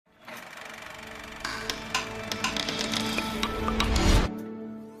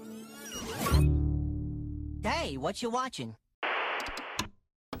what you watching?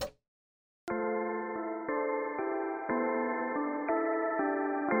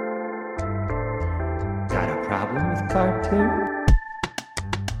 Got a problem with cartoons?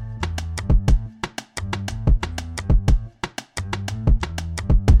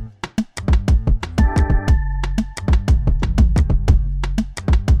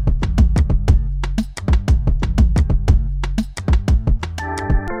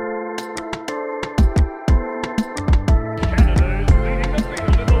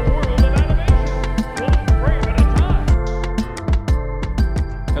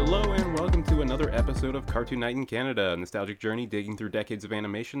 Of Cartoon Night in Canada, a nostalgic journey digging through decades of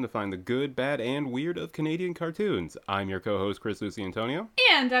animation to find the good, bad, and weird of Canadian cartoons. I'm your co-host, Chris Lucy Antonio.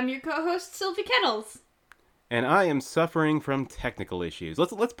 And I'm your co-host, Sylvie Kettles. And I am suffering from technical issues.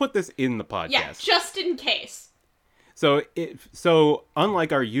 Let's put this in the podcast. Yeah, just in case. So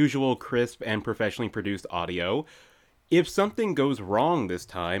unlike our usual crisp and professionally produced audio, if something goes wrong this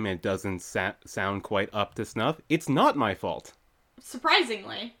time and doesn't sound quite up to snuff, it's not my fault.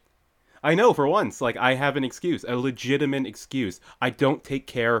 Surprisingly. I know, for once, I have an excuse, a legitimate excuse. I don't take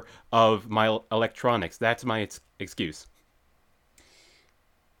care of my electronics. That's my excuse.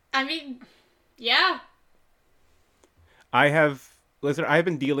 I mean, yeah. I've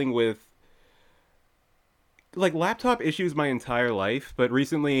been dealing with, laptop issues my entire life, but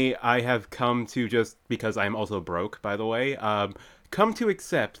recently I have come to, just because I'm also broke, by the way, come to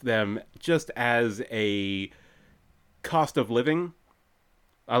accept them just as a cost of living.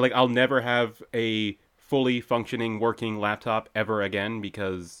 I'll never have a fully functioning working laptop ever again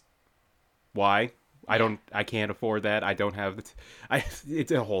because why? I can't afford that. I don't have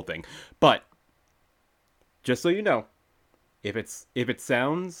it's a whole thing. But just so you know, if it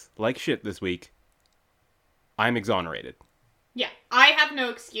sounds like shit this week, I'm exonerated. Yeah, I have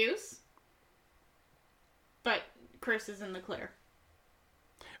no excuse. But Chris is in the clear.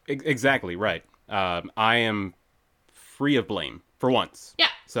 Exactly, right. I am free of blame for once. Yeah.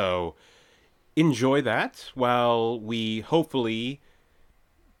 So enjoy that while we hopefully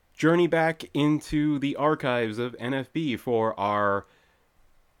journey back into the archives of NFB for our...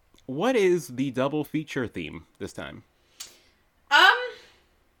 What is the double feature theme this time?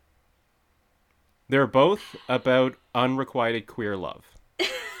 They're both about unrequited queer love. Okay.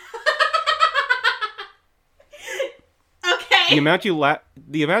 The amount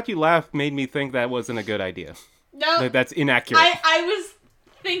you laughed made me think that wasn't a good idea. No. That's inaccurate. I was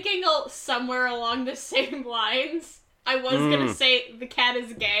thinking somewhere along the same lines. I was gonna say the cat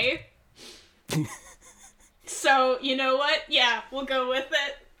is gay. So, you know what? Yeah, we'll go with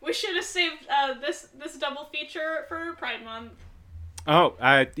it. We should have saved this double feature for Pride Month. Oh,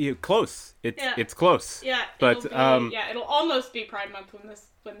 close. It's close. Yeah, but it'll almost be Pride Month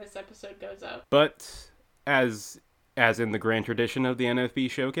when this episode goes out. But as in the grand tradition of the NFB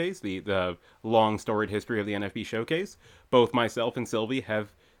Showcase, the long storied history of the NFB Showcase, both myself and Sylvie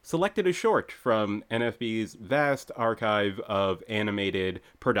have selected a short from NFB's vast archive of animated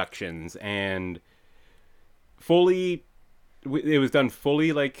productions, and it was done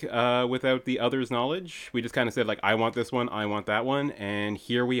fully, without the other's knowledge. We just kind of said, I want this one, I want that one, and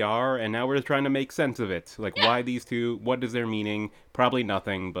here we are, and now we're just trying to make sense of it. Why these two? What is their meaning? Probably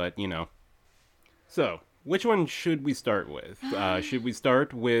nothing, but, So, which one should we start with? Should we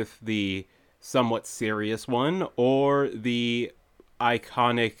start with the somewhat serious one, or the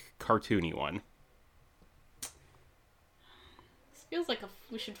iconic cartoony one? This feels like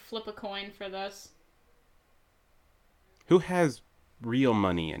we should flip a coin for this. Who has real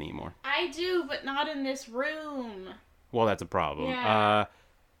money anymore? I do, but not in this room. Well, that's a problem. Yeah.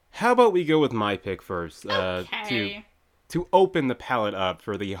 How about we go with my pick first? Okay. To open the palette up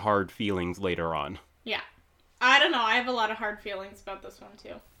for the hard feelings later on. Yeah. I don't know. I have a lot of hard feelings about this one,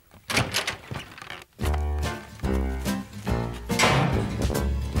 too.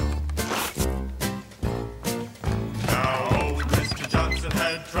 Now, old Mr. Johnson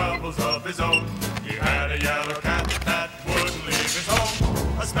had troubles of his own. He had a yellow cat that wouldn't leave his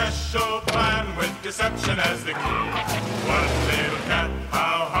home. A special plan with deception as the key. One little cat,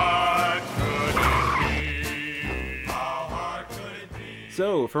 how hard could it be? How hard could it be?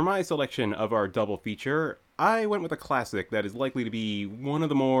 So, for my selection of our double feature, I went with a classic that is likely to be one of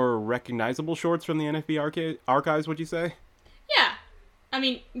the more recognizable shorts from the NFB archives, would you say? Yeah. I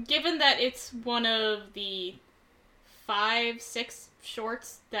mean, given that it's one of the 5-6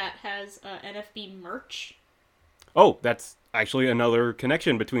 shorts that has NFB merch. Oh, that's actually another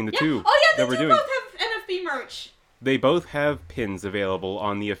connection between the two. Oh yeah, that we're they do doing. both have NFB merch. They both have pins available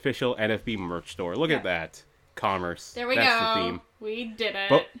on the official NFB merch store. Look Yeah. at that. Commerce. There we That's go. the theme. We did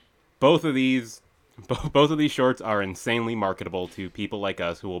it. Both of these Both of these shorts are insanely marketable to people like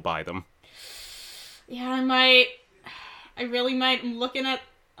us who will buy them. Yeah, I might. I really might. I'm looking at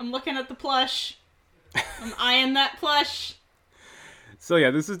the plush. I'm eyeing that plush. So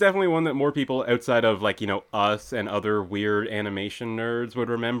yeah, this is definitely one that more people outside of, like, us and other weird animation nerds would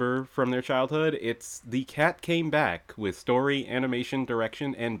remember from their childhood. It's The Cat Came Back, with story, animation,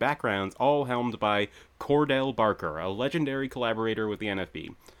 direction, and backgrounds all helmed by Cordell Barker, a legendary collaborator with the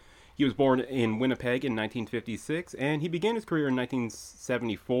NFB. He was born in Winnipeg in 1956, and he began his career in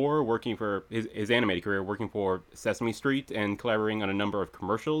 1974 working for his animated career, working for Sesame Street and collaborating on a number of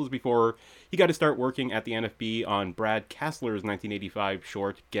commercials before he got to start working at the NFB on Brad Kassler's 1985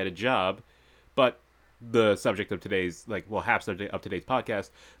 short Get a Job. But the subject of today's, half subject of today's podcast,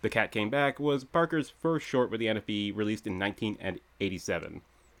 The Cat Came Back, was Barker's first short with the NFB, released in 1987.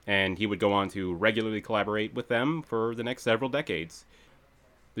 And he would go on to regularly collaborate with them for the next several decades.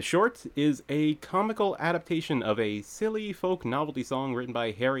 The short is a comical adaptation of a silly folk novelty song written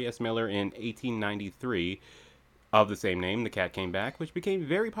by Harry S. Miller in 1893 of the same name, The Cat Came Back, which became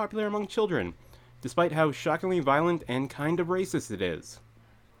very popular among children, despite how shockingly violent and kind of racist it is.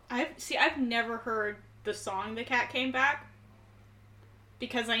 I've never heard the song The Cat Came Back,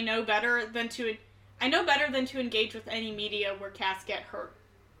 because I know better than to engage with any media where cats get hurt.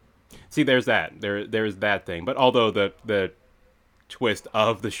 See, there's that. There's that thing. But although the twist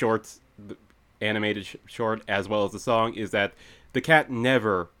of the shorts, the animated short, as well as the song, is that the cat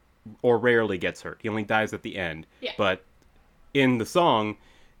never or rarely gets hurt. He only dies at the end. Yeah. But in the song,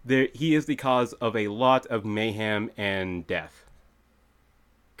 he is the cause of a lot of mayhem and death.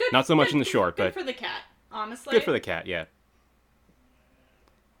 Good. Not so much in the short, good but for the cat, honestly. good for the cat, yeah.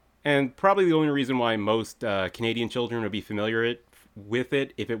 And probably the only reason why most Canadian children would be familiar with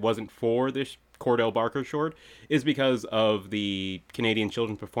it, if it wasn't for this Cordell Barker short, is because of the Canadian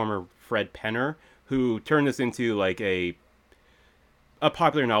children's performer Fred Penner, who turned this into like a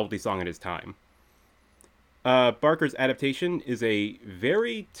popular novelty song at his time. Barker's adaptation is a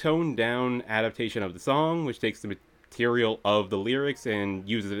very toned down adaptation of the song, which takes the material of the lyrics and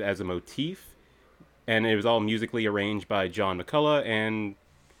uses it as a motif. And it was all musically arranged by John McCullough, and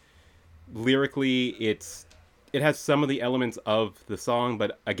lyrically it has some of the elements of the song,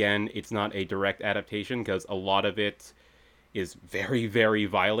 but again, it's not a direct adaptation because a lot of it is very, very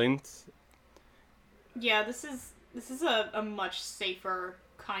violent. Yeah, this is a much safer,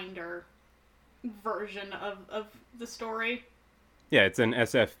 kinder version of the story. Yeah, it's an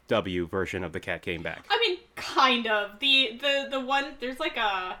SFW version of The Cat Came Back. I mean, kind of. The one, there's like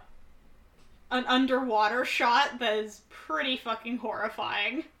an underwater shot that is pretty fucking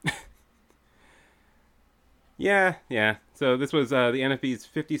horrifying. Yeah. So this was the NFB's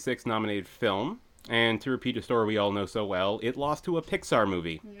 56th nominated film, and to repeat a story we all know so well, it lost to a Pixar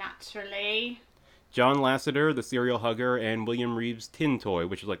movie. Naturally. John Lasseter, The Serial Hugger, and William Reeves' Tin Toy,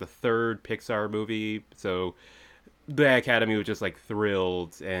 which is like the third Pixar movie, so the Academy was just like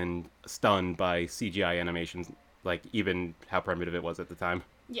thrilled and stunned by CGI animations, like even how primitive it was at the time.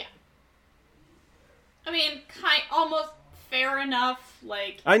 Yeah. I mean, almost fair enough,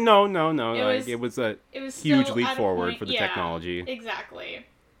 like... No. It was a still huge leap at a forward point- for the yeah, technology. Exactly.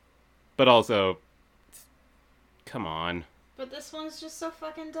 But also, come on. But this one's just so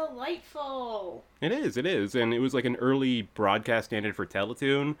fucking delightful. It is, and it was like an early broadcast standard for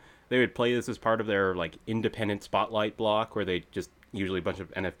Teletoon. They would play this as part of their like independent spotlight block, where they just usually a bunch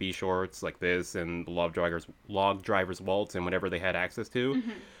of NFB shorts like this and the Log Driver's Waltz and whatever they had access to.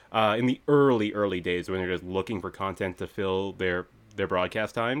 Mm-hmm. In the early days when they're just looking for content to fill their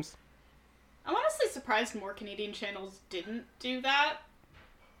broadcast times. I'm honestly surprised more Canadian channels didn't do that.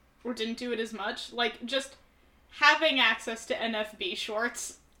 Or didn't do it as much. Like, just having access to NFB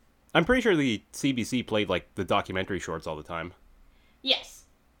shorts. I'm pretty sure the CBC played like the documentary shorts all the time. Yes.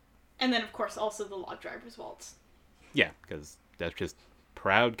 And then, of course, also the Log Driver's Waltz. Yeah, because that's just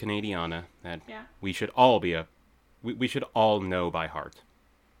proud Canadiana that Yeah. we should all be we should all know by heart.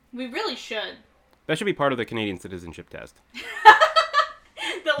 We really should. That should be part of the Canadian citizenship test.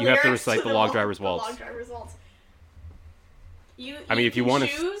 You have to recite the Log Driver's Waltz. The Log Driver's Waltz. If you want to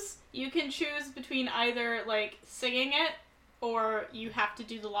choose, you can choose between either like singing it or you have to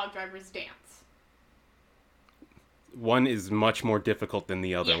do the Log Driver's dance. One is much more difficult than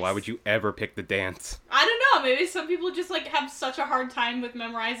the other. Yes. Why would you ever pick the dance? I don't know. Maybe some people just like have such a hard time with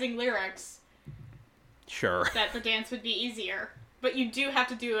memorizing lyrics Sure. that the dance would be easier. But you do have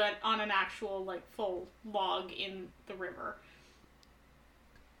to do it on an actual like full log in the river.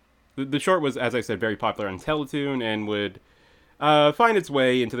 The short was, as I said, very popular on Teletoon and would find its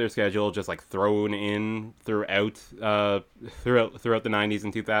way into their schedule, just like thrown in throughout the 90s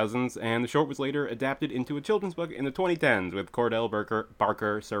and 2000s, and the short was later adapted into a children's book in the 2010s with Cordell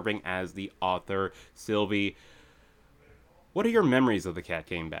Barker serving as the author. Sylvie, what are your memories of The Cat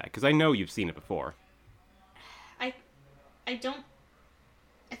Came Back? Because I know you've seen it before. I don't...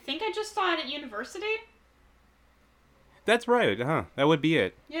 I think I just saw it at university. That's right, huh? That would be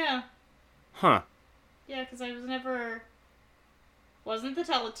it. Yeah. Huh. Yeah, because I wasn't the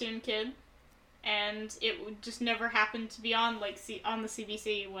Teletoon kid, and it would just never happen to be on on the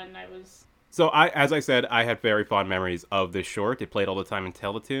CBC when I was... So as I said, I had very fond memories of this short. It played all the time in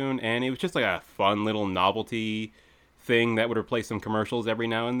Teletoon, and it was just like a fun little novelty thing that would replace some commercials every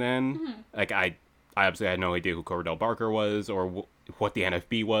now and then. Mm-hmm. Like, I obviously had no idea who Cordell Barker was or what the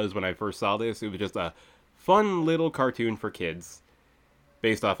NFB was when I first saw this. It was just a fun little cartoon for kids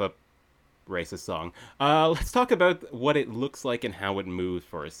based off a racist song. Let's talk about what it looks like and how it moves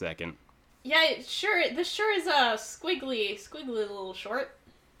for a second. Yeah, sure. This sure is a squiggly little short.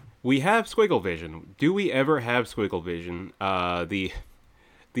 We have Squiggle Vision. Do we ever have Squiggle Vision?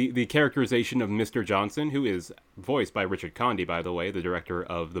 The characterization of Mr. Johnson, who is voiced by Richard Condy, by the way, the director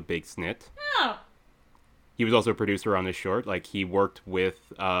of The Big Snit. Oh. He was also a producer on this short. Like, he worked with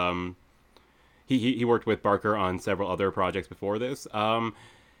he worked with Barker on several other projects before this.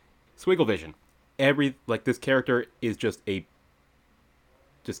 Squiggle Vision. This character is just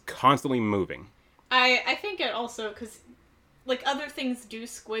constantly moving. I think it also, because, like, other things do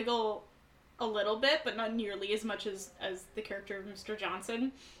squiggle a little bit, but not nearly as much as the character of Mr.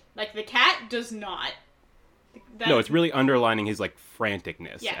 Johnson. Like, the cat does not. No, it's really underlining his, like,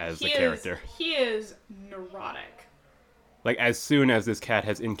 franticness as the character. He is neurotic. Like, as soon as this cat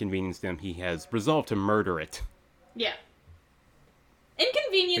has inconvenienced him, he has resolved to murder it. Yeah.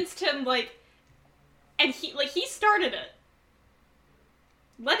 Inconvenienced him, like, and he started it.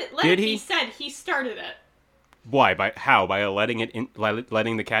 Let it be said, he started it. Why? How? By letting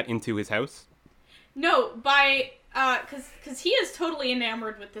the cat into his house? No, because he is totally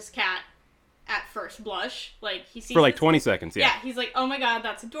enamored with this cat at first blush. Like, he sees for like 20 seconds, yeah. Yeah, he's like, oh my god,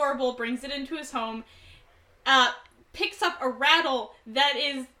 that's adorable, brings it into his home, picks up a rattle that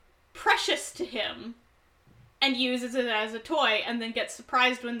is precious to him, and uses it as a toy, and then gets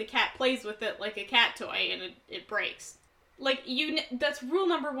surprised when the cat plays with it like a cat toy, and it breaks. Like, that's rule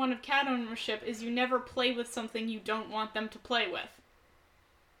number 1 of cat ownership, is you never play with something you don't want them to play with.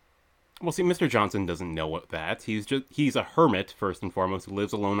 Well, see, Mr. Johnson doesn't know that. He's a hermit, first and foremost, who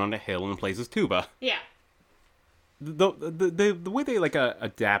lives alone on a hill and plays his tuba. Yeah. The way they, like,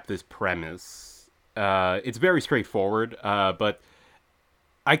 adapt this premise, it's very straightforward, but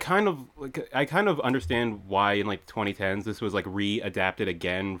I kind of understand why in, like, 2010s this was, like, re-adapted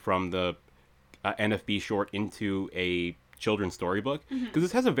again from the NFB short into a children's storybook, because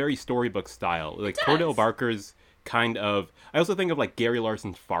this has a very storybook style. Like, Cordell Barker's kind of... I also think of, like, Gary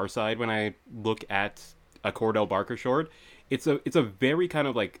Larson's Far Side when I look at a Cordell Barker short. It's a very kind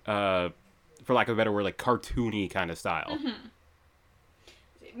of, like, for lack of a better word, like, cartoony kind of style.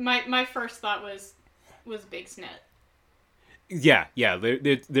 Mm-hmm. My first thought was Big Snit. Yeah.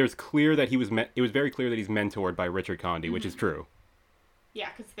 There's clear that it was very clear that he's mentored by Richard Condy, which is true. Yeah,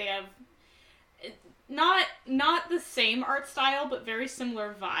 because they have not the same art style, but very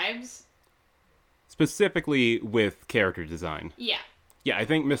similar vibes. Specifically with character design. Yeah. Yeah, I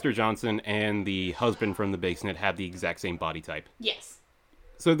think Mr. Johnson and the husband from The Big Snit have the exact same body type. Yes.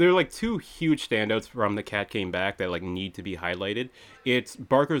 So there are, like, two huge standouts from The Cat Came Back that, like, need to be highlighted. It's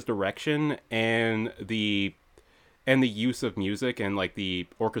Barker's direction and the use of music and, like, the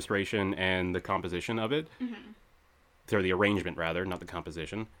orchestration and the composition of it. Mm-hmm. Or the arrangement, rather, not the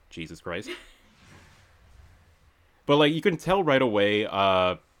composition. Jesus Christ. But, like, you can tell right away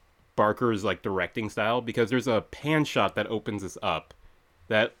Barker's, like, directing style, because there's a pan shot that opens this up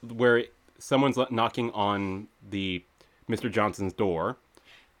where someone's knocking on the Mr. Johnson's door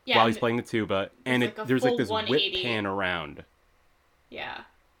while he's playing the tuba, and there's like this whip pan around. Yeah.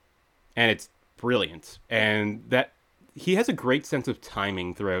 And it's brilliant. And that he has a great sense of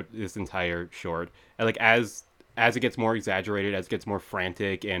timing throughout this entire short. And, like, as it gets more exaggerated, as it gets more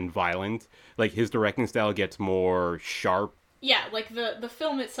frantic and violent, like, his directing style gets more sharp. Yeah, like, the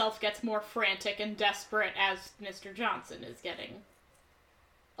film itself gets more frantic and desperate as Mr. Johnson is getting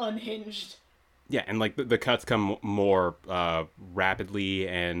unhinged. Yeah, and, like, the cuts come more rapidly,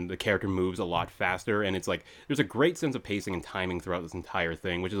 and the character moves a lot faster, and it's, like, there's a great sense of pacing and timing throughout this entire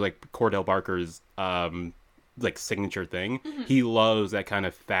thing, which is, like, Cordell Barker's, like, signature thing. Mm-hmm. He loves that kind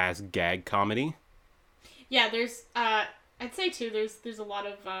of fast gag comedy. Yeah, there's, I'd say, too, there's a lot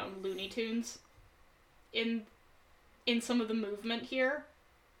of Looney Tunes in in some of the movement here.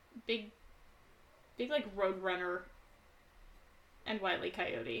 Big like Roadrunner and Wile E.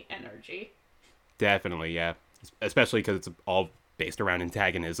 Coyote energy. Definitely, yeah. Especially because it's all based around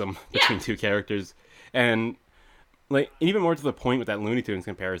antagonism between two characters. And, like, even more to the point with that Looney Tunes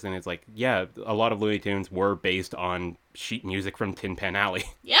comparison, it's like, yeah, a lot of Looney Tunes were based on sheet music from Tin Pan Alley.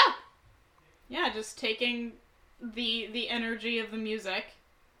 Yeah. Yeah, just taking the energy of the music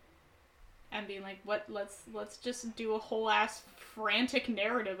and being like, what, let's just do a whole ass frantic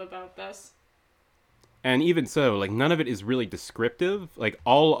narrative about this. And even so, like, none of it is really descriptive. Like,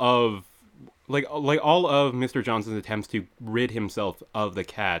 all of Mr. Johnson's attempts to rid himself of the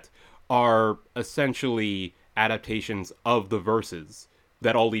cat are essentially adaptations of the verses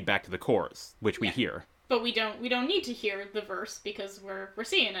that all lead back to the chorus, which we hear. But we don't need to hear the verse because we're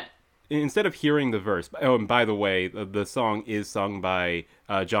seeing it. Instead of hearing the verse, oh, and by the way, the song is sung by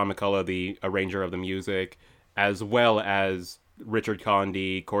John McCullough, the arranger of the music, as well as Richard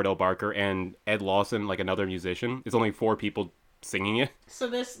Condy, Cordell Barker, and Ed Lawson, like another musician. It's only 4 people singing it. So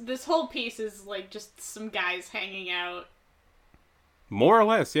this whole piece is like just some guys hanging out. More or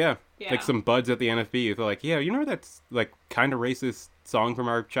less, yeah. Yeah. Like some buds at the NFB. They're like, yeah, you know that's like kind of racist song from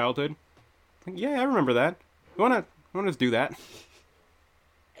our childhood? Like, yeah, I remember that. You wanna just do that?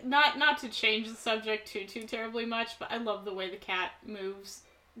 Not to change the subject too terribly much, but I love the way the cat moves.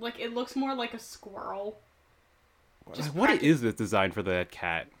 Like, it looks more like a squirrel. What is this design for that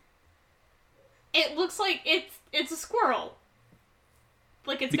cat? It looks like it's a squirrel.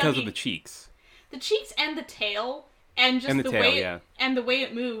 Like, it's Because of the cheeks. The cheeks and the tail, and just And the tail, way yeah. and the way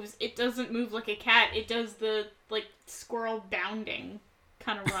it moves, it doesn't move like a cat. It does the like squirrel bounding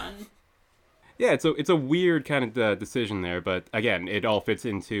kind of run. Yeah, it's a weird kind of decision there, but again, it all fits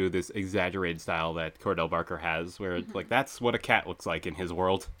into this exaggerated style that Cordell Barker has, where it's like that's what a cat looks like in his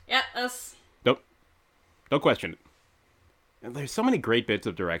world. Yeah, us. Don't question it. And there's so many great bits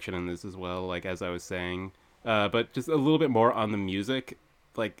of direction in this as well, like as I was saying, but just a little bit more on the music.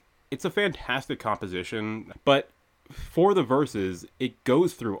 Like, it's a fantastic composition, but for the verses, it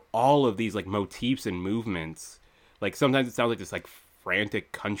goes through all of these like motifs and movements. Like sometimes it sounds like this like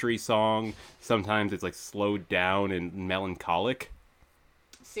frantic country song. Sometimes it's like slowed down and melancholic.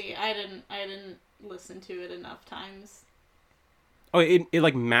 See, I didn't listen to it enough times. Oh, it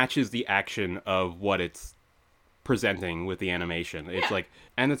like matches the action of what it's presenting with the animation. It's like,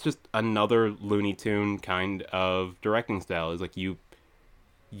 and it's just another Looney Tune kind of directing style. It's like you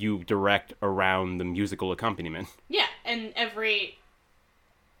direct around the musical accompaniment. Yeah, and every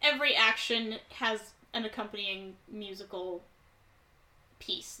action has an accompanying musical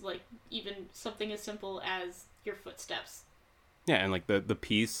piece, like even something as simple as your footsteps. Yeah, and like the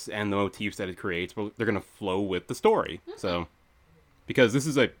piece and the motifs that it creates, well, they're gonna flow with the story. Mm-hmm. So, because this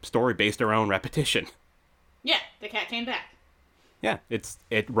is a story based around repetition. Yeah, the cat came back. Yeah,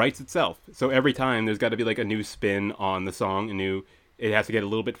 it writes itself. So every time there's got to be like a new spin on the song, it has to get a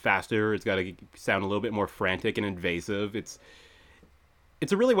little bit faster. It's got to sound a little bit more frantic and invasive. It's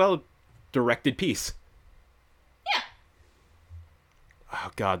a really well directed piece. Yeah.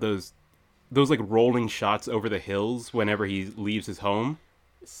 Oh god, those like rolling shots over the hills whenever he leaves his home.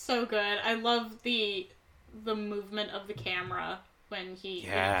 So good. I love the movement of the camera when he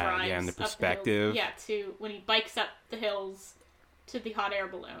drives and the up perspective. The hills. Yeah, to when he bikes up the hills to the hot air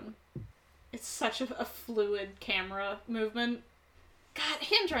balloon. It's such a fluid camera movement. God,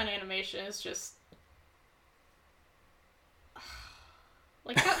 hand-drawn animation is just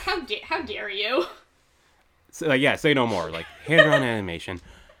like how dare you? So, yeah, say no more. Like hand-drawn animation,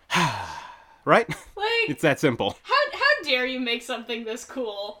 right? Like, it's that simple. How dare you make something this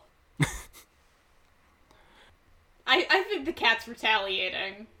cool? I think the cat's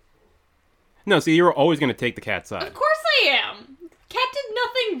retaliating. No, see, you're always going to take the cat's side. Of course I am. Cat did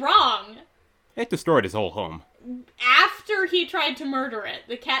nothing wrong. It destroyed his whole home. After he tried to murder it,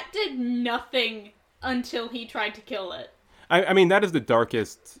 the cat did nothing until he tried to kill it. I mean, that is the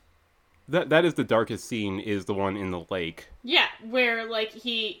darkest. That is the darkest scene. Is the one in the lake. Yeah, where like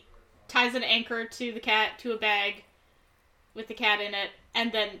he ties an anchor to the cat to a bag with the cat in it,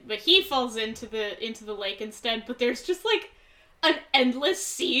 but he falls into the lake instead. But there's just like an endless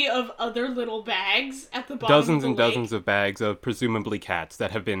sea of other little bags at the bottom. Dozens of the and lake. dozens of bags of presumably cats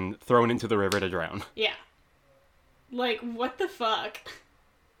that have been thrown into the river to drown. Yeah. Like, what the fuck?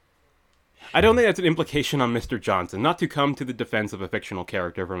 I don't think that's an implication on Mr. Johnson, not to come to the defense of a fictional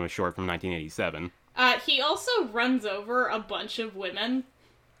character from a short from 1987. He also runs over a bunch of women.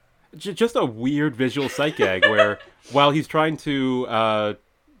 Just a weird visual sight gag where, while he's trying to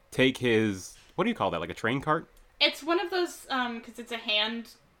take his... What do you call that? Like a train cart? It's one of those, because it's a hand...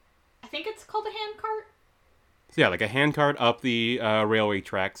 I think it's called a hand cart? So yeah, like a handcart up the railway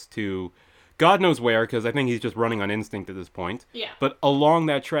tracks to God knows where, because I think he's just running on instinct at this point. Yeah. But along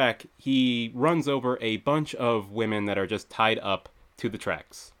that track, he runs over a bunch of women that are just tied up to the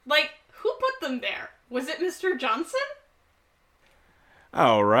tracks. Like, who put them there? Was it Mr. Johnson?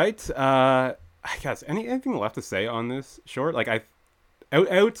 All right. I guess anything left to say on this short? Like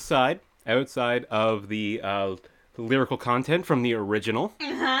outside of the lyrical content from the original.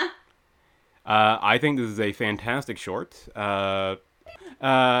 Uh-huh. I think this is a fantastic short.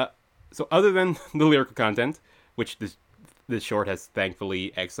 So other than the lyrical content, which this short has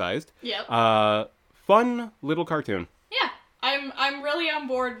thankfully excised, Yep. fun little cartoon. Yeah. I'm really on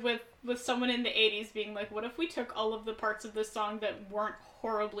board with someone in the 80s being like, what if we took all of the parts of this song that weren't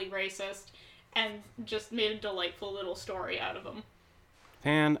horribly racist and just made a delightful little story out of them?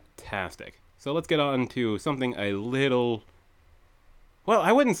 Fantastic. So let's get on to something a little... Well,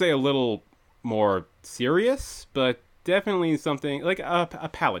 I wouldn't say a little more serious, but definitely something like a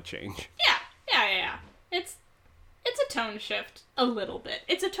palette change. Yeah. It's a tone shift a little bit.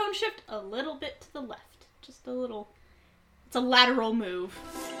 It's a tone shift a little bit to the left. Just a little... It's a lateral move.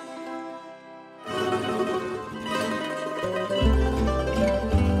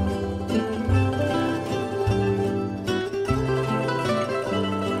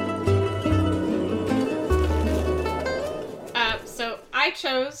 So I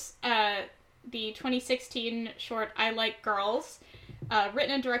chose the 2016 short I Like Girls,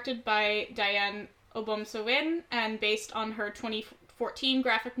 written and directed by Diane Obomsawin and based on her 2014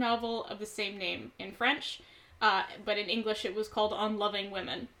 graphic novel of the same name in French, but in English it was called On Loving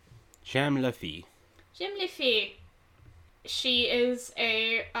Women. J'aime la fille. J'aime les filles. She is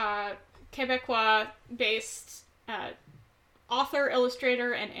a Quebecois-based author,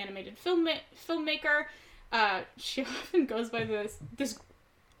 illustrator, and animated filmmaker. She often goes by this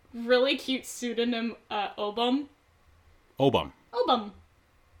really cute pseudonym, Obum. Obum.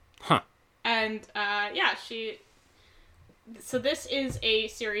 Huh. And, so this is a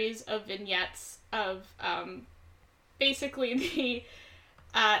series of vignettes of, basically the,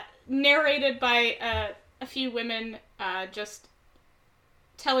 narrated by, a few women, just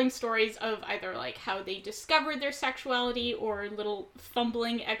telling stories of either, like, how they discovered their sexuality or little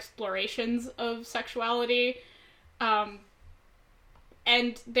fumbling explorations of sexuality. And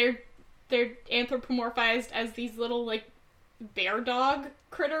they're anthropomorphized as these little, like, bear dog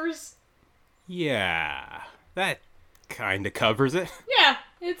critters. Yeah, that kind of covers it. Yeah,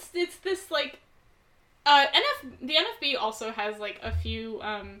 it's this, like, the NFB also has, like, a few,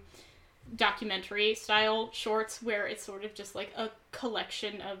 documentary style shorts where it's sort of just like a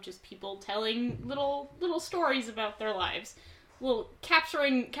collection of just people telling little stories about their lives,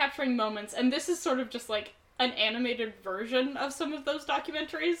 capturing moments, and this is sort of just like an animated version of some of those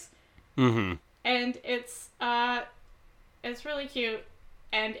documentaries. Mm-hmm. And it's really cute,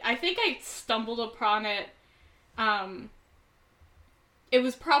 and I think I stumbled upon it. It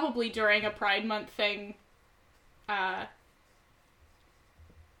was probably during a Pride Month thing, about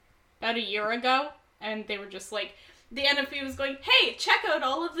a year ago, and they were just like, the NFB was going, hey, check out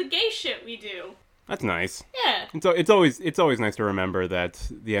all of the gay shit we do. That's nice. Yeah. And so it's always nice to remember that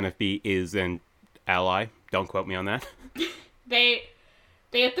the NFB is an ally. Don't quote me on that. They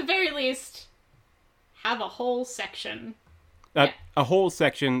at the very least have a whole section. A whole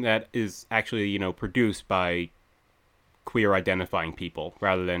section that is actually, produced by queer identifying people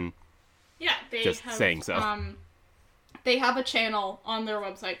rather than they just have, saying so. They have a channel on their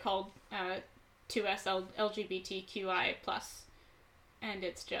website called 2S LGBTQI+, and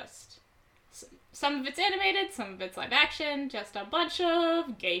it's just some of it's animated, some of it's live action, just a bunch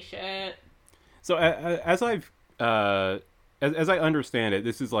of gay shit. So as I understand it,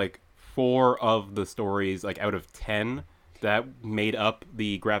 this is like 4 of the stories, like out of 10, that made up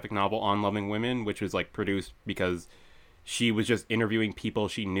the graphic novel On Loving Women, which was like produced because she was just interviewing people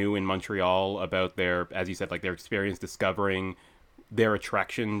she knew in Montreal about their, as you said, like their experience discovering their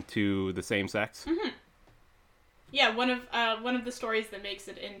attraction to the same sex. Mm-hmm. Yeah, one of the stories that makes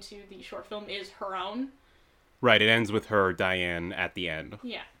it into the short film is her own. Right, it ends with her, Diane, at the end.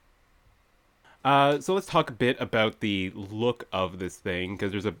 Yeah. So let's talk a bit about the look of this thing,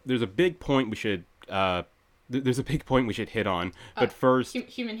 because there's a big point we should hit on. But first,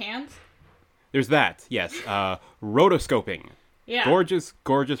 human hands. There's that, yes. Rotoscoping. Yeah. Gorgeous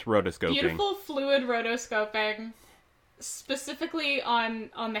rotoscoping. Beautiful fluid rotoscoping, specifically on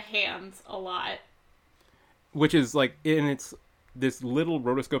the hands a lot. Which is like, and it's this little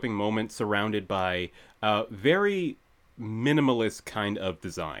rotoscoping moment surrounded by very minimalist kind of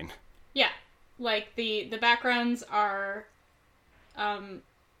design. Yeah, like the backgrounds are either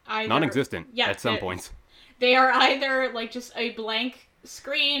non-existent at some points. They are either like just a blank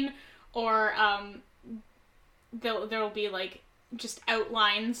screen, or there'll be like just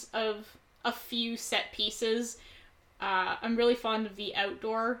outlines of a few set pieces. I'm really fond of the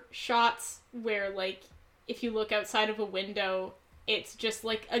outdoor shots where, like, if you look outside of a window, it's just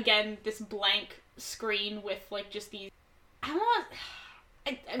like, again, this blank screen with like just these. I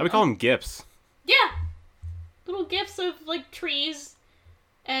would call them GIFs. Yeah, little GIFs of like trees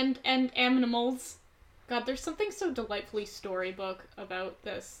and animals. God, there's something so delightfully storybook about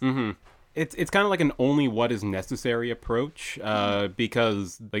this. Mm-hmm. It's kind of like an only what is necessary approach,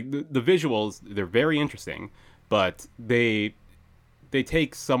 because like the visuals, they're very interesting, but they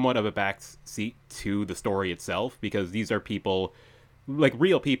take somewhat of a back seat to the story itself, because these are people, like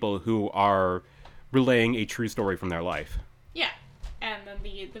real people, who are relaying a true story from their life. Yeah, and then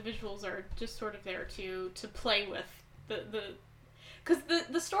the visuals are just sort of there to play with because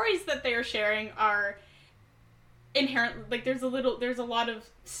the stories that they are sharing are inherent, like there's a lot of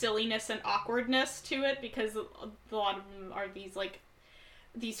silliness and awkwardness to it, because a lot of them are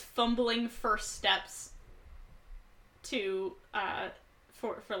these fumbling first steps to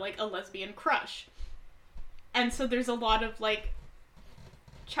for like a lesbian crush, and so there's a lot of like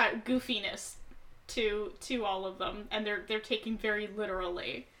goofiness to all of them, and they're taken very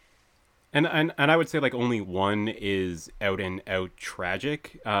literally. And I would say like only one is out and out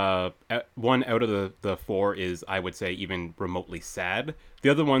tragic. One out of the four is, I would say, even remotely sad. The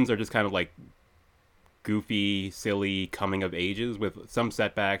other ones are just kind of like goofy, silly coming of ages with some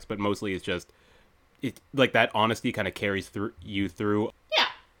setbacks, but mostly it's just like that honesty kind of carries you through.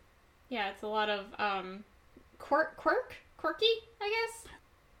 Yeah, it's a lot of quirky, I guess.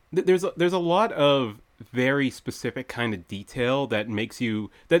 There's a lot of very specific kind of detail that makes you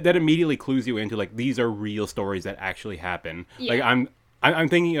that immediately clues you into like these are real stories that actually happen. Yeah. Like I'm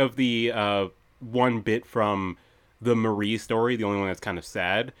thinking of the one bit from the Marie story, the only one that's kind of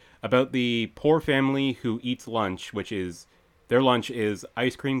sad, about the poor family who eats lunch, which is their lunch is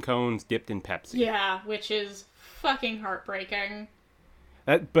ice cream cones dipped in Pepsi. Yeah, which is fucking heartbreaking.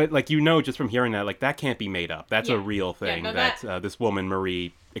 But like, you know, just from hearing that, like, that can't be made up. That's a real thing that this woman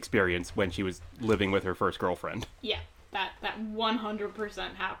Marie experienced when she was living with her first girlfriend. Yeah, that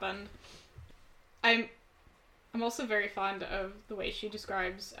 100% happened. I'm also very fond of the way she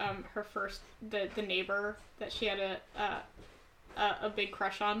describes her first the neighbor that she had a big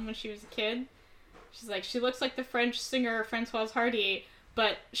crush on when she was a kid. She's like, she looks like the French singer Françoise Hardy,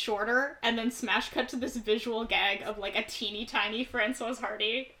 but shorter, and then smash cut to this visual gag of like a teeny tiny Françoise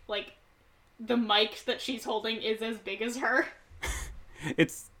Hardy. Like, the mic that she's holding is as big as her.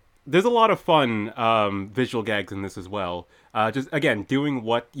 There's a lot of fun visual gags in this as well. Just again, doing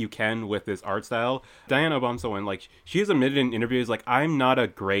what you can with this art style. Diana Obomsawin, like, she has admitted in interviews, like, I'm not a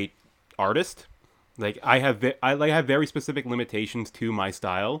great artist. Like, I have very specific limitations to my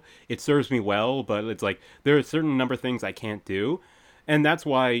style. It serves me well, but it's like there are a certain number of things I can't do. And that's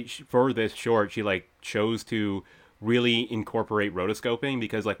why, for this short, she, like, chose to really incorporate rotoscoping,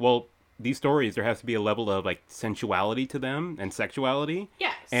 because, like, well, these stories, there has to be a level of, like, sensuality to them and sexuality.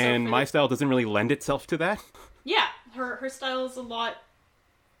 Yeah. And my style doesn't really lend itself to that. Yeah, her style is a lot...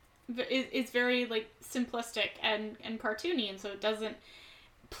 It's very, like, simplistic and cartoony, and so it doesn't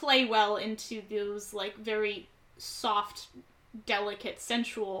play well into those, like, very soft, delicate,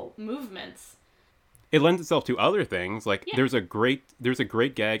 sensual movements. It lends itself to other things. Like, there's a great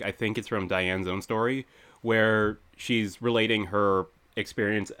gag, I think it's from Diane's own story, where she's relating her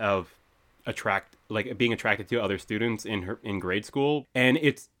experience of being attracted to other students in grade school, and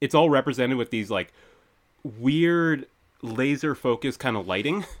it's all represented with these like weird laser focused kind of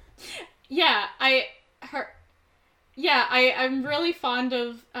lighting. I'm really fond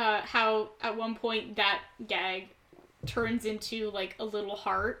of how at one point that gag turns into like a little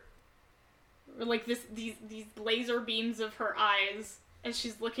heart, or like these laser beams of her eyes as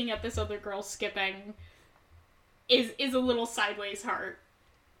she's looking at this other girl skipping is a little sideways heart.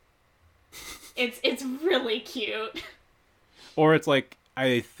 It's really cute. Or it's like,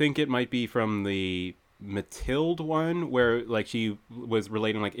 I think it might be from the Mathilde one, where like she was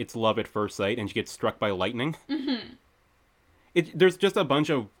relating like it's love at first sight, and she gets struck by lightning. Mm-hmm. There's just a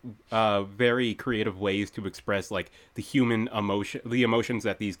bunch of very creative ways to express like the human emotion, the emotions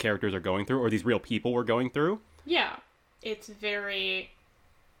that these characters are going through, or these real people were going through. Yeah, it's very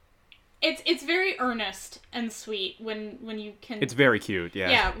earnest and sweet when you can. It's very cute, yeah.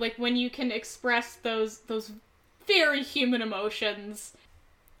 Yeah, like when you can express those very human emotions.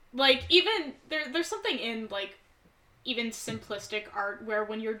 Like, even there's something in like even simplistic art where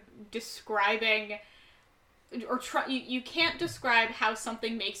when you're describing or try, you can't describe how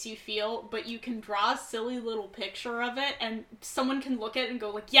something makes you feel, but you can draw a silly little picture of it, and someone can look at it and go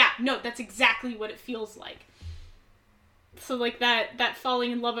like, yeah, no, that's exactly what it feels like. So, like, that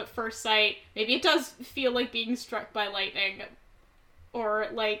falling in love at first sight, maybe it does feel like being struck by lightning, or,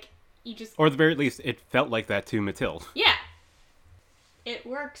 like, you just... Or at the very least, it felt like that to Mathilde. Yeah. It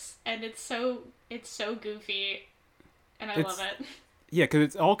works, and it's so goofy, and I love it. Yeah, because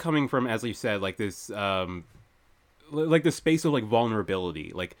it's all coming from, as you said, like, this, like, the space of, like,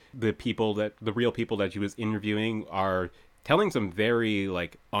 vulnerability. Like, the real people that she was interviewing are telling some very,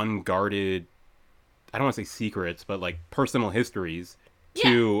 like, unguarded, I don't want to say secrets, but, like, personal histories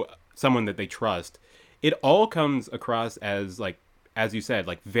to someone that they trust. It all comes across as, like, as you said,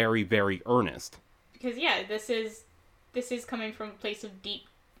 like, very, very earnest. Because, yeah, this is coming from a place of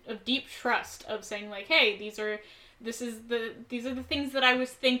deep trust, of saying, like, hey, these are the things that I was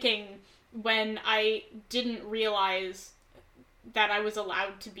thinking when I didn't realize that I was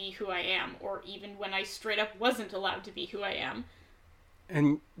allowed to be who I am, or even when I straight up wasn't allowed to be who I am.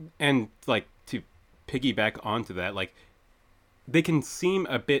 And like, to piggyback onto that, like, they can seem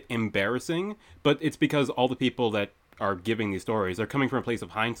a bit embarrassing, but it's because all the people that are giving these stories are coming from a place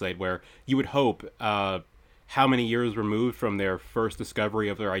of hindsight where you would hope, how many years removed from their first discovery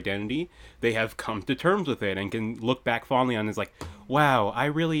of their identity, they have come to terms with it and can look back fondly on it as like, wow, I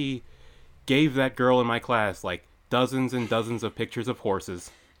really gave that girl in my class, like, dozens and dozens of pictures of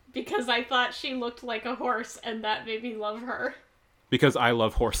horses. Because I thought she looked like a horse, and that made me love her. Because I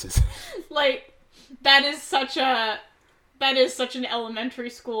love horses. Like, that is such an elementary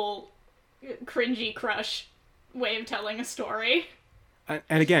school cringy crush way of telling a story.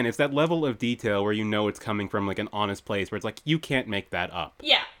 And again, it's that level of detail where you know it's coming from, like, an honest place where it's like, you can't make that up.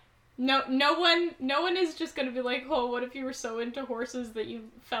 Yeah. No one is just gonna be like, oh, what if you were so into horses that you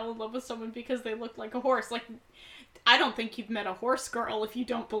fell in love with someone because they looked like a horse? Like, I don't think you've met a horse girl if you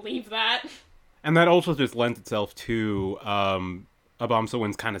don't believe that. And that also just lends itself to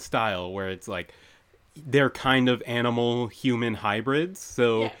Abomsawin's kind of style, where it's like, they're kind of animal-human hybrids.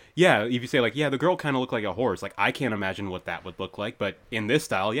 So, yeah, if you say, like, yeah, the girl kind of looked like a horse, like, I can't imagine what that would look like, but in this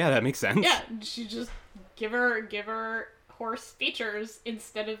style, yeah, that makes sense. Yeah, she just give her horse features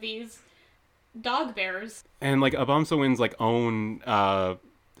instead of these dog bears. And, like, Abomsawin's, like,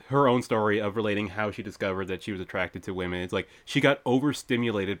 her own story of relating how she discovered that she was attracted to women, it's like, she got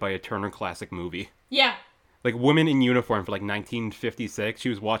overstimulated by a Turner Classic movie. Yeah. Like, Women in Uniform for, like, 1956, she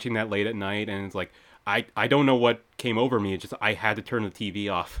was watching that late at night, and it's like, I don't know what came over me. It's just I had to turn the TV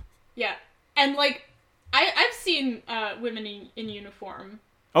off. Yeah, and like I've seen Women in Uniform.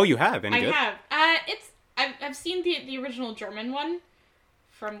 Oh, you have? Any good? I have. I've seen the original German one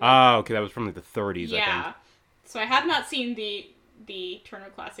from. Oh, okay, that was from like the 30s. Yeah, I think. So I have not seen the Turner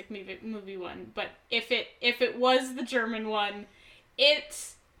Classic movie one, but if it was the German one,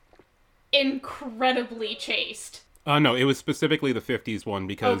 it's incredibly chaste. No, it was specifically the 50s one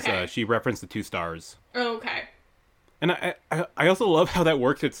because she referenced the two stars. Okay. And I also love how that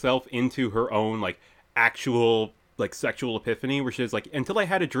works itself into her own, like, actual, like, sexual epiphany, where she's like, until I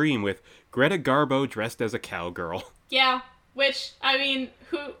had a dream with Greta Garbo dressed as a cowgirl. Yeah, which, I mean,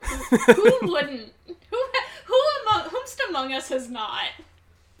 who wouldn't? Whomst among us has not?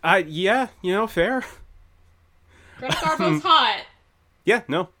 Yeah, you know, fair. Greta Garbo's hot. Yeah,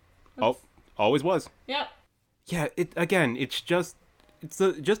 no. Always was. Yep. Yeah, it's just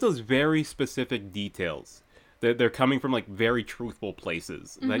those very specific details that they're coming from, like, very truthful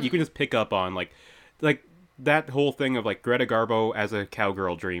places that you can just pick up on, like that whole thing of, like, Greta Garbo as a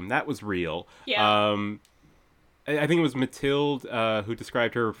cowgirl dream, that was real. Yeah. I think it was Mathilde who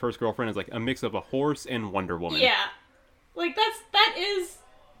described her first girlfriend as, like, a mix of a horse and Wonder Woman. Yeah, like that's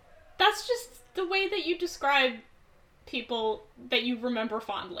just the way that you describe people that you remember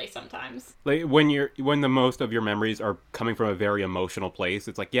fondly sometimes. Like, when the most of your memories are coming from a very emotional place,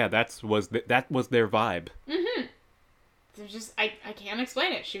 it's like, yeah, that was their vibe. Mm-hmm. There's just I can't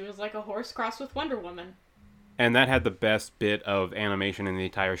explain it. She was like a horse crossed with Wonder Woman. And that had the best bit of animation in the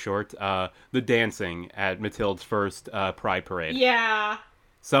entire short, the dancing at Mathilde's first Pride Parade. Yeah.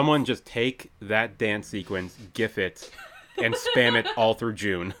 Someone just take that dance sequence, gif it, and spam it all through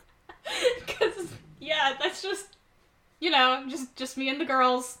June. Because, yeah, that's just, you know, just me and the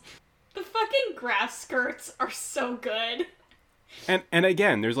girls. The fucking grass skirts are so good. And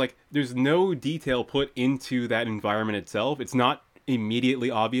again, there's no detail put into that environment itself. It's not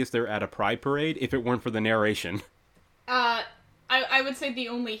immediately obvious they're at a Pride Parade if it weren't for the narration. I would say the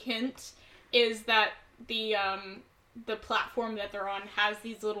only hint is that the platform that they're on has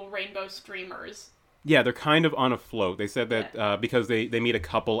these little rainbow streamers Yeah, they're kind of on a float. They said that because they meet a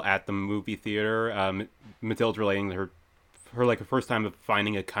couple at the movie theater. Matilda's relating to her like the first time of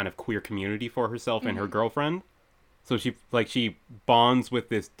finding a kind of queer community for herself and her girlfriend. So she bonds with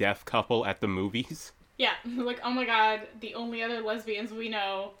this deaf couple at the movies. Yeah, like, oh my god, the only other lesbians we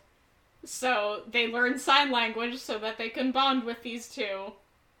know. So they learn sign language so that they can bond with these two.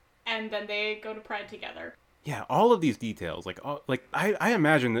 And then they go to Pride together. Yeah, all of these details, I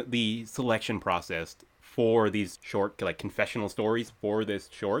imagine that the selection process for these short, like, confessional stories for this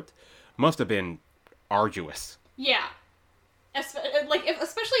short must have been arduous. Yeah.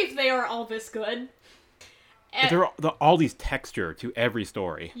 Especially if they are all this good. There are all these texture to every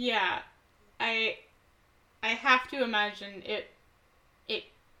story. Yeah. I have to imagine it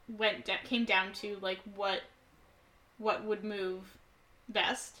came down to, like, what would move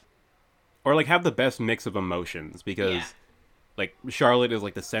best. Or, like, have the best mix of emotions, because, like, Charlotte is,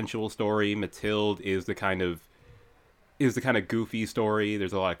 like, the sensual story, Mathilde is the kind of goofy story,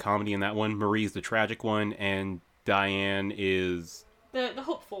 there's a lot of comedy in that one, Marie's the tragic one, and Diane is... The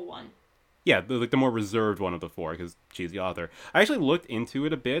hopeful one. Yeah, the more reserved one of the four, because she's the author. I actually looked into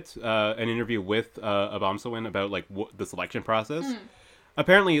it a bit, an interview with Abomsawin about, like, the selection process.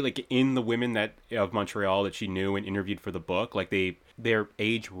 Apparently, like, in the women of Montreal that she knew and interviewed for the book, like, their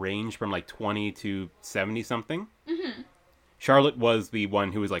age ranged from, like, 20 to 70-something. Mm-hmm. Charlotte was the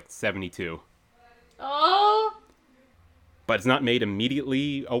one who was, like, 72. Oh! But it's not made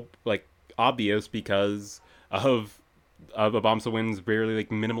immediately, like, obvious because of Abomsawin's very, like,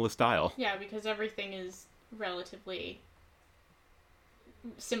 minimalist style. Yeah, because everything is relatively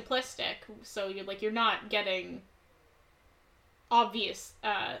simplistic, so you're not getting obvious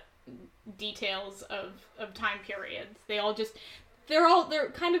details of time periods.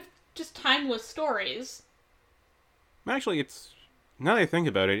 They're kind of just timeless stories. Actually, now that I think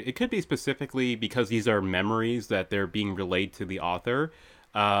about it, it could be specifically because these are memories that they're being relayed to the author,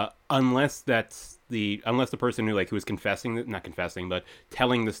 unless the person who was not confessing, but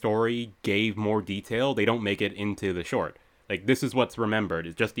telling the story gave more detail, they don't make it into the short. Like, this is what's remembered,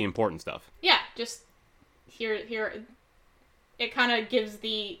 it's just the important stuff. Yeah, just here it kind of gives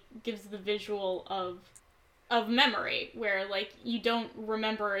the visual of memory, where, like, you don't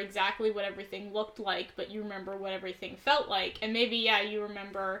remember exactly what everything looked like, but you remember what everything felt like, and maybe, you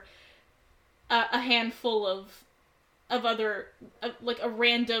remember a handful of other, like, a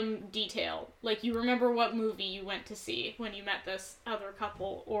random detail. Like, you remember what movie you went to see when you met this other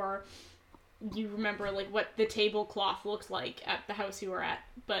couple, or you remember, like, what the tablecloth looked like at the house you were at,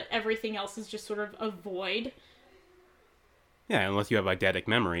 but everything else is just sort of a void. Yeah, unless you have eidetic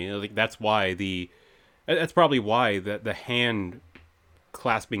memory. Like, that's probably why the hand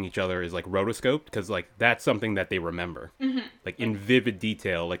clasping each other is, like, rotoscoped, because, like, that's something that they remember. Mm-hmm. Like, in vivid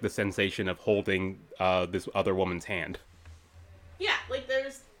detail, like, the sensation of holding this other woman's hand. Yeah, like,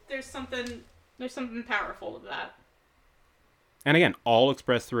 there's something powerful of that. And again, all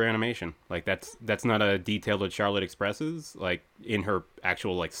expressed through animation. Like, that's not a detail that Charlotte expresses, like, in her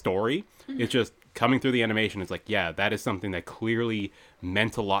actual, like, story. Mm-hmm. It's just coming through the animation. It's like, yeah, that is something that clearly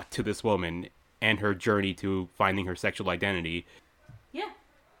meant a lot to this woman and her journey to finding her sexual identity. Yeah.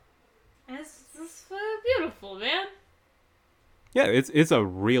 It's beautiful, man. Yeah, it's a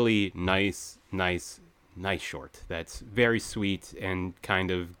really nice short. That's very sweet and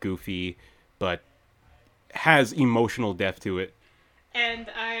kind of goofy, but has emotional depth to it. And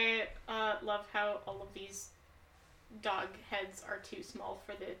I love how all of these dog heads are too small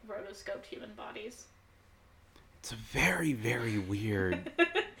for the rotoscoped human bodies. It's a very, very weird...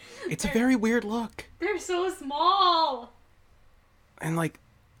 It's a very weird look. They're so small! And, like,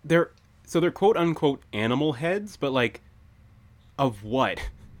 they're quote-unquote animal heads, but, like, of what?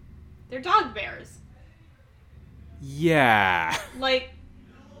 They're dog bears. Yeah. Like,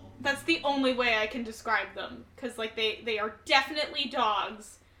 that's the only way I can describe them. Because, like, they are definitely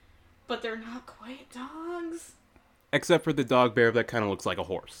dogs, but they're not quite dogs. Except for the dog bear that kind of looks like a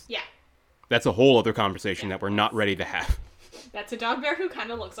horse. Yeah. That's a whole other conversation that we're not ready to have. That's a dog bear who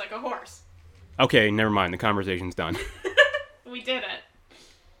kind of looks like a horse. Okay, never mind. The conversation's done. We did it.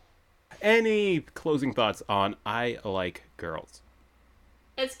 Any closing thoughts on I Like Girls?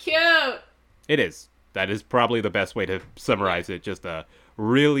 It's cute. It is. That is probably the best way to summarize it. Just a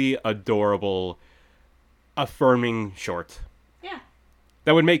really adorable, affirming short. Yeah.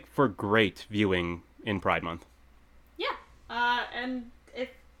 That would make for great viewing in Pride Month. Yeah. And if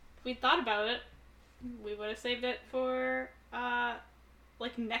we thought about it, we would have saved it for,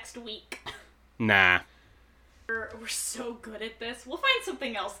 like, next week. Nah. We're so good at this. We'll find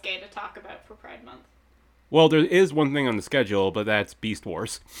something else gay to talk about for Pride Month. Well, there is one thing on the schedule, but that's Beast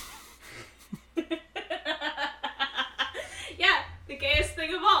Wars. The gayest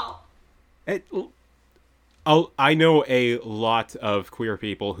thing of all. I know a lot of queer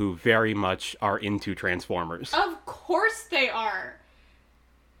people who very much are into Transformers. Of course they are.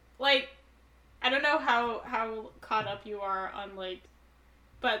 Like, I don't know how caught up you are on, like,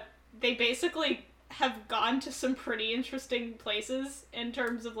 but they basically have gone to some pretty interesting places in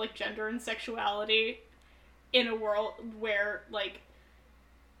terms of, like, gender and sexuality in a world where, like,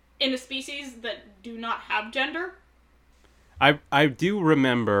 in a species that do not have gender. I do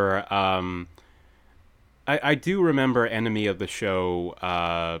remember, I do remember enemy of the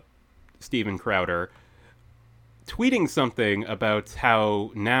show, Steven Crowder, tweeting something about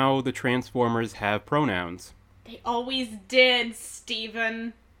how now the Transformers have pronouns. They always did,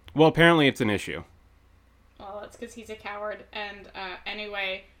 Steven. Well, apparently it's an issue. Well, that's because he's a coward. And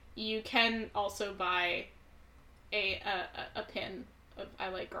anyway, you can also buy a pin of I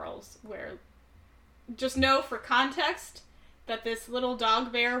Like Girls, where just know for context that this little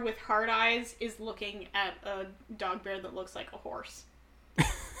dog bear with hard eyes is looking at a dog bear that looks like a horse.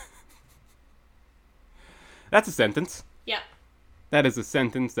 That's a sentence. Yep. That is a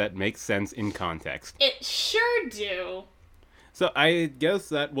sentence that makes sense in context. It sure do. So I guess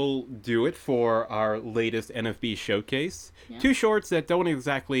that will do it for our latest NFB showcase. Yeah. 2 shorts that don't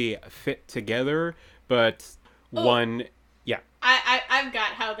exactly fit together, but one, yeah. I've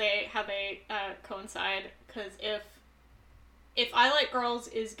got how they coincide, because if I Like Girls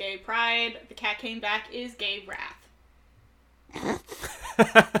is gay pride, The Cat Came Back is gay wrath.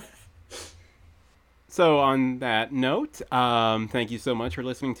 So on that note, thank you so much for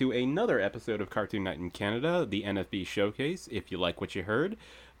listening to another episode of Cartoon Night in Canada, the NFB Showcase. If you like what you heard,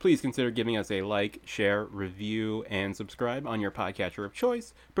 please consider giving us a like, share, review, and subscribe on your podcatcher of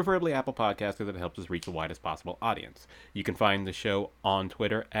choice, preferably Apple Podcasts, because it helps us reach the widest possible audience. You can find the show on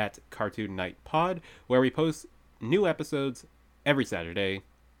Twitter at Cartoon Night Pod, where we post new episodes every Saturday.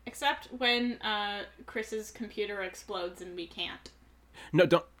 Except when Chris's computer explodes and we can't. No,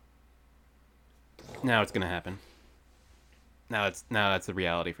 don't. Now it's gonna happen. Now that's the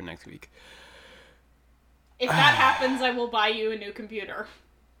reality for next week. If that happens, I will buy you a new computer.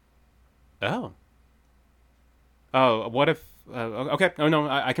 Oh. Oh, what if... okay, oh no,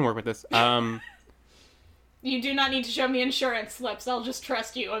 I can work with this. You do not need to show me insurance slips. I'll just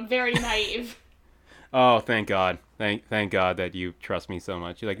trust you. I'm very naive. Oh, thank God. Thank God that you trust me so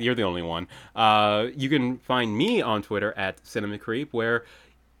much. You're the only one. You can find me on Twitter at CinemaCreep, where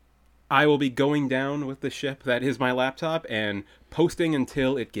I will be going down with the ship that is my laptop and posting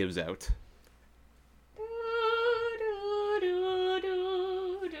until it gives out.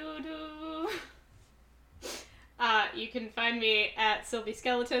 You can find me at Sylvie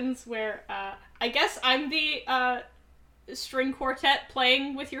Skeletons, where I guess I'm the string quartet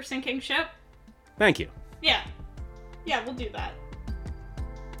playing with your sinking ship. Thank you. Yeah, we'll do that.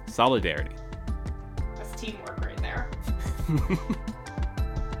 Solidarity. That's teamwork right there.